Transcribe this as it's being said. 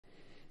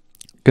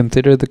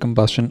Consider the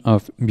combustion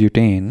of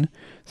butane.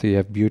 So you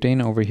have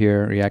butane over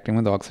here reacting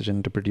with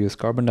oxygen to produce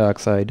carbon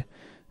dioxide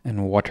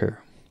and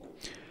water.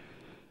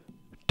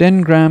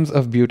 10 grams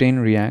of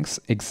butane reacts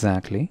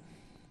exactly,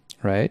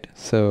 right?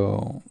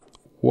 So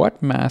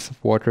what mass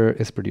of water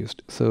is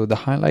produced? So the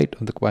highlight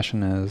of the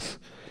question is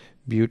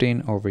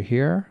butane over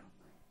here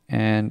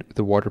and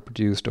the water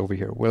produced over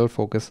here. We'll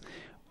focus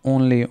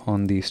only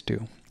on these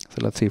two. So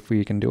let's see if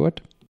we can do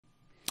it.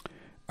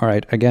 All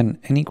right, again,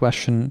 any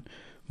question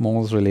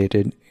moles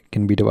related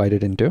can be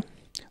divided into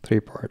 3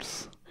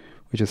 parts,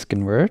 which is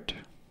convert,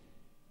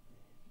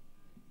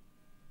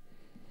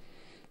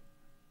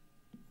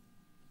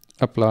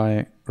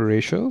 apply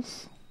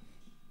ratios,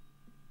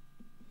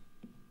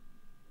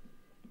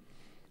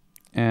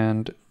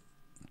 and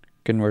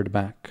convert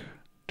back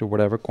to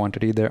whatever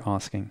quantity they're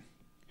asking.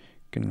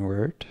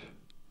 Convert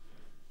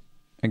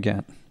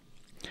again.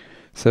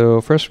 So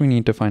first we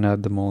need to find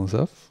out the moles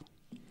of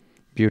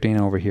butane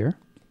over here.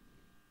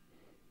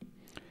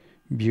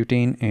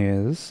 Butane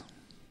is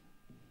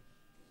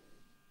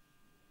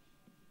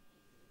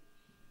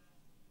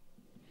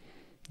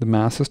the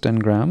mass is 10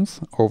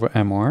 grams over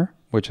mR,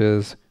 which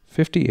is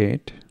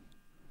 58.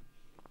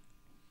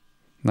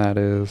 That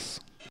is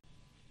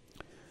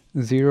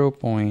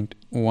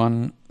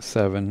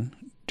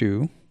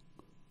 0.172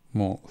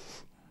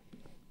 moles.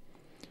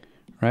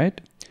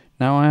 Right?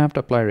 Now I have to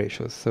apply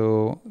ratios.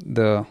 So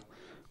the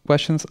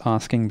question's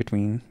asking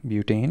between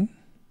butane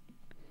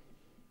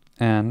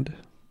and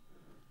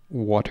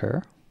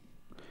water.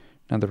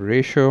 Now the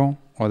ratio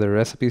or the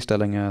recipe is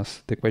telling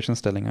us, the equation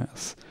is telling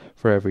us,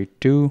 for every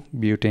 2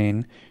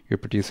 butane, you're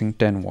producing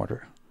 10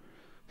 water.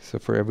 So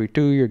for every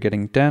 2, you're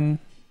getting 10.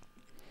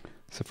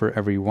 So for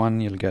every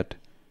 1, you'll get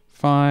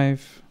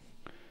 5.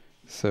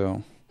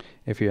 So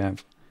if you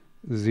have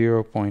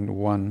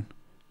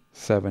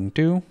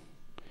 0.172,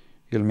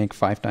 you'll make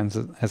 5 times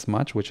as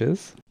much, which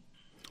is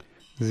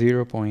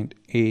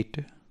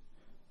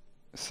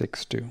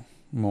 0.862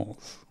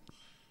 moles.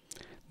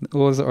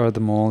 Those are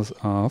the moles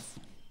of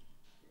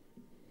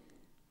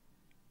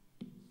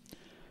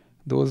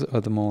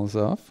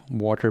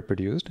water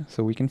produced.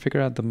 So we can figure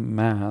out the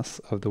mass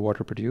of the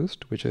water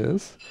produced, which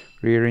is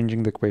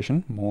rearranging the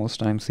equation, moles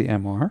times the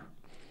mR.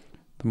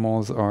 The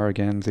moles are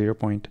again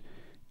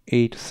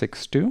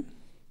 0.862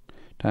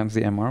 times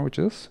the mR, which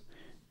is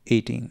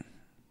 18.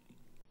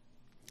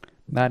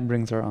 That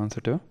brings our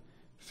answer to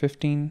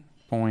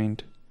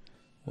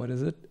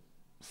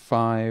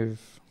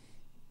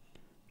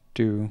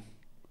 15.52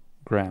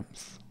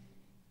 grams.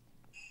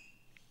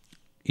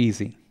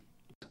 Easy.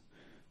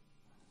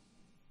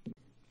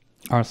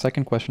 Our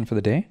second question for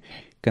the day,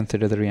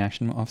 consider the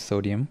reaction of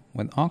sodium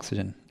with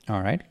oxygen.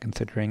 All right,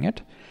 considering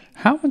it,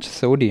 how much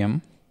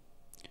sodium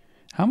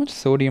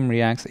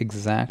reacts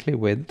exactly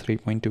with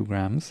 3.2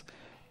 grams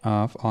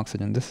of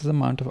oxygen? This is the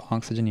amount of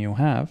oxygen you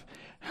have.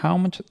 How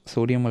much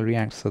sodium will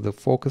react? So the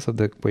focus of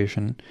the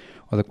equation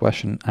or the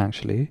question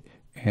actually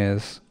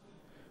is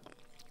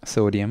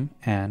sodium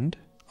and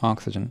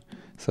oxygen.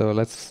 So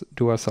let's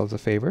do ourselves a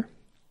favor.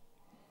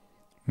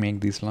 Make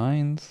these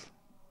lines,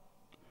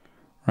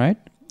 right?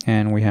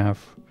 And we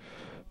have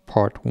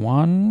part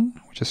 1,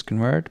 which is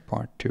convert,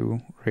 part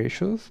 2,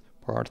 ratios,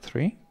 part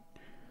 3,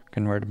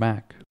 convert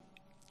back.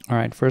 All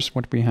right, first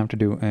what we have to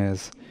do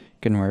is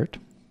convert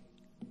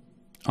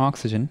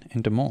oxygen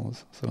into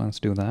moles. So let's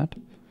do that.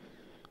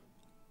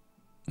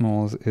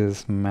 Moles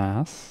is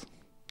mass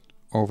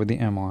over the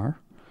mR.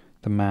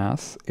 The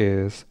mass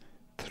is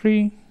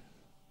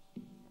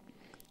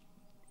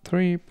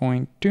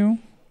 3.2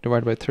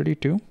 divided by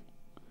 32.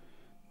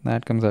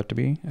 That comes out to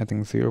be, I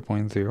think,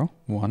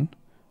 0.01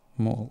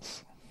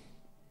 moles.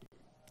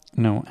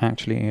 No,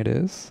 actually it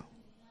is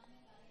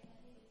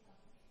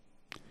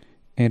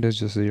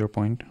just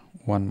 0.1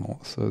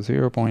 moles. So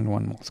 0.1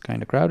 moles,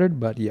 kind of crowded,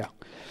 but yeah,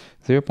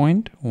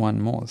 0.1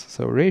 moles.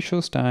 So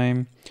ratios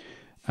time,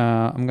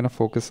 I'm going to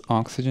focus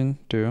oxygen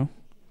to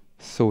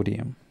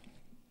sodium.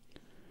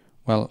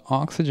 Well,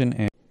 oxygen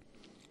is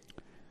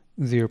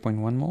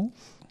 0.1 moles.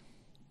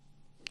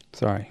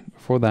 Sorry,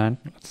 before that,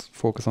 let's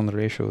focus on the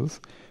ratios,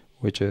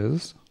 which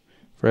is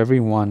for every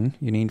 1,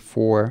 you need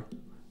 4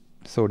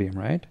 sodium,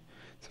 right?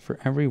 So for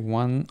every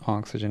 1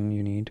 oxygen,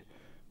 you need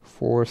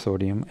 4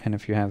 sodium. And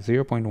if you have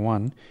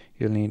 0.1,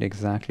 you'll need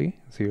exactly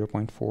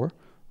 0.4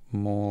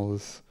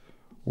 moles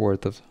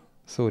worth of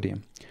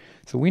sodium.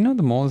 So we know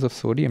the moles of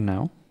sodium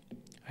now.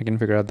 I can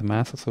figure out the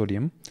mass of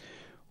sodium,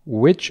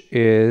 which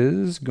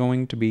is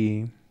going to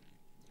be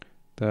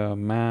the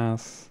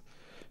mass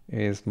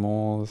is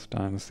moles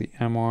times the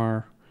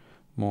mR.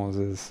 Moles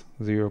is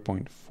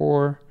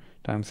 0.4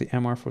 times the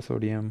mR for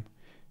sodium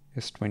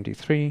is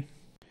 23.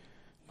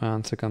 My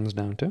answer comes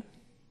down to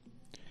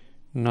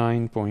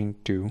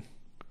 9.2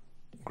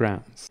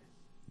 grams.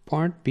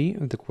 Part B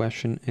of the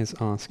question is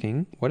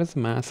asking, what is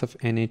the mass of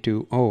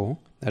Na2O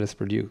that is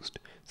produced?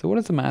 So what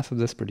is the mass of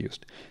this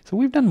produced? So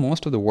we've done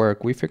most of the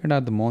work. We figured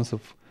out the moles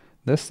of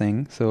this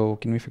thing. So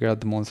can we figure out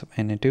the moles of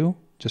Na2?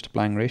 Just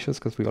applying ratios,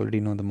 because we already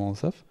know the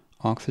moles of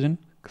oxygen,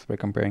 because we're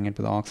comparing it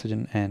with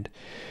oxygen and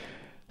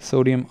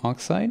sodium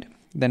oxide,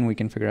 then we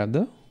can figure out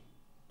the,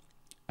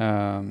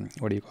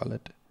 what do you call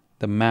it?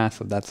 The mass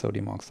of that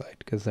sodium oxide,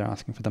 because they're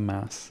asking for the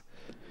mass.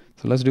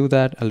 So let's do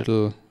that a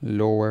little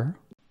lower.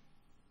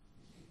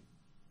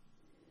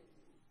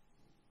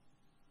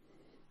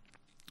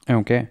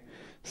 Okay,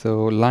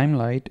 so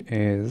limelight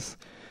is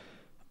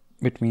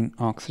between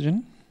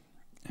oxygen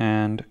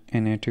and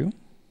Na2.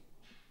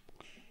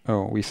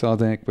 Oh, we saw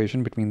the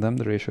equation between them.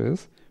 The ratio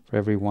is for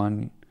every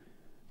one,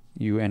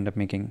 you end up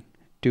making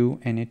 2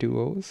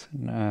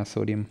 Na2Os,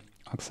 sodium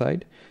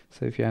oxide.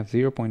 So if you have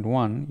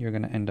 0.1, you're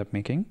going to end up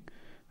making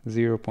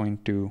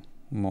 0.2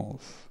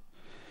 moles.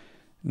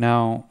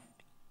 Now,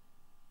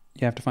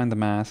 you have to find the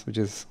mass, which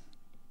is,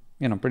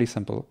 pretty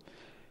simple.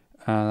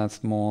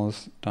 That's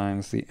moles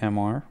times the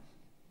MR.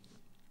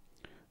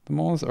 The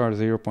moles are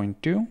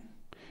 0.2.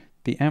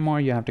 The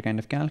MR you have to kind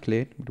of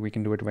calculate, but we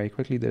can do it very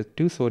quickly. There's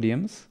 2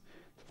 sodiums,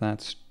 so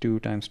that's 2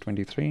 times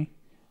 23.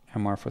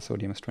 MR for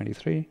sodium is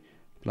 23,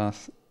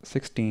 plus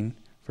 16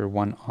 for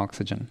 1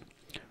 oxygen,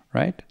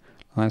 right?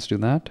 Let's do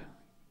that,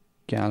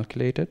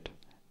 calculate it,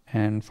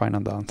 and find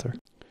out the answer.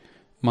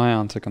 My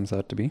answer comes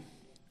out to be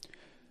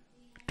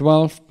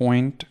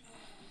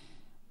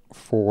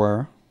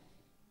 12.4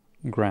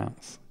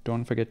 grams.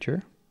 Don't forget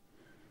to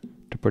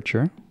put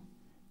your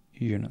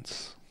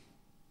units.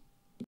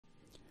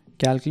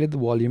 Calculate the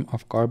volume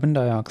of carbon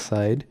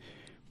dioxide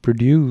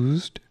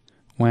produced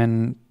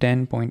when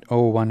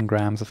 10.01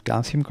 grams of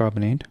calcium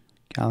carbonate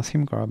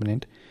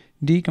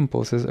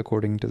decomposes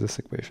according to this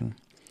equation.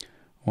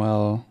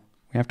 Well,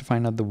 we have to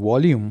find out the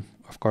volume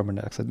of carbon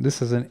dioxide.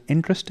 This is an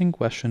interesting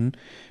question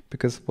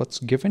because what's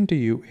given to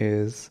you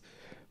is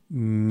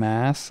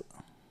mass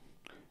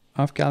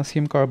of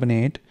calcium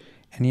carbonate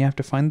and you have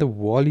to find the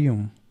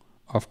volume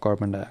of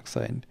carbon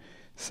dioxide.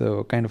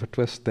 So kind of a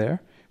twist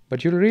there,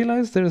 but you'll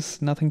realize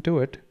there's nothing to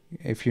it.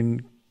 If you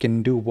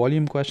can do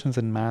volume questions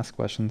and mass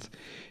questions,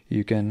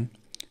 you can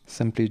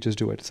simply just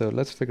do it. So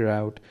let's figure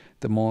out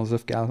the moles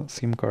of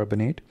calcium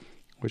carbonate,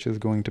 which is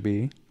going to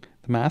be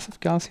the mass of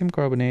calcium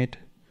carbonate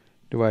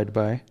divided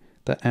by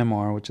the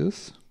MR, which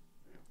is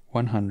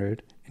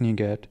 100, and you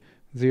get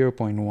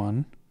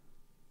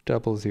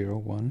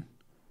 0.1001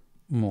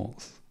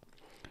 moles.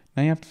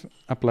 Now you have to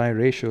apply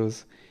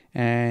ratios,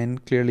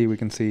 and clearly we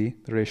can see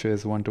the ratio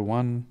is 1 to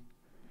 1.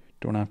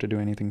 Don't have to do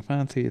anything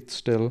fancy. It's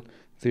still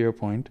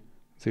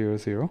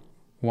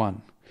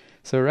 0.001.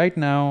 So right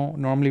now,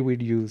 normally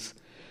we'd use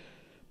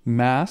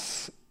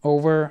mass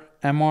over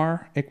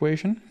MR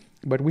equation,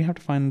 but we have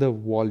to find the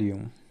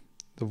volume.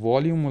 The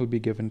volume will be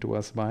given to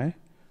us by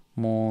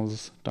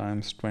moles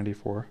times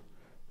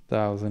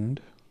 24,000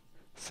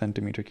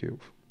 centimeter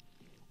cube,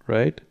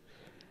 right?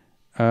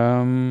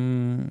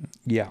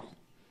 Yeah.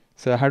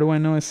 So how do I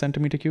know it's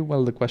centimeter cube?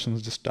 Well, the question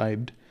is just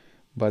typed,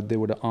 but they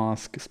would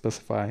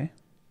specify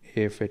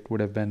if it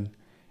would have been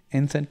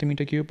in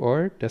centimeter cube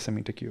or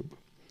decimeter cube,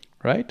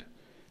 right?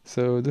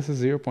 So this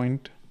is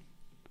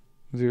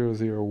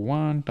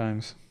 0.001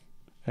 times,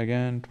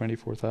 again,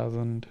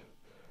 24,000.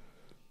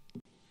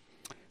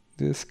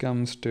 This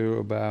comes to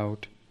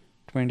about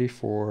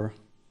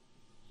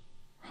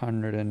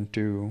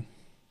 2402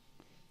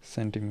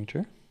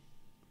 centimeter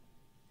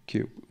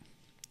cube.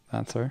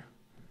 That's our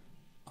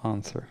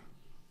answer.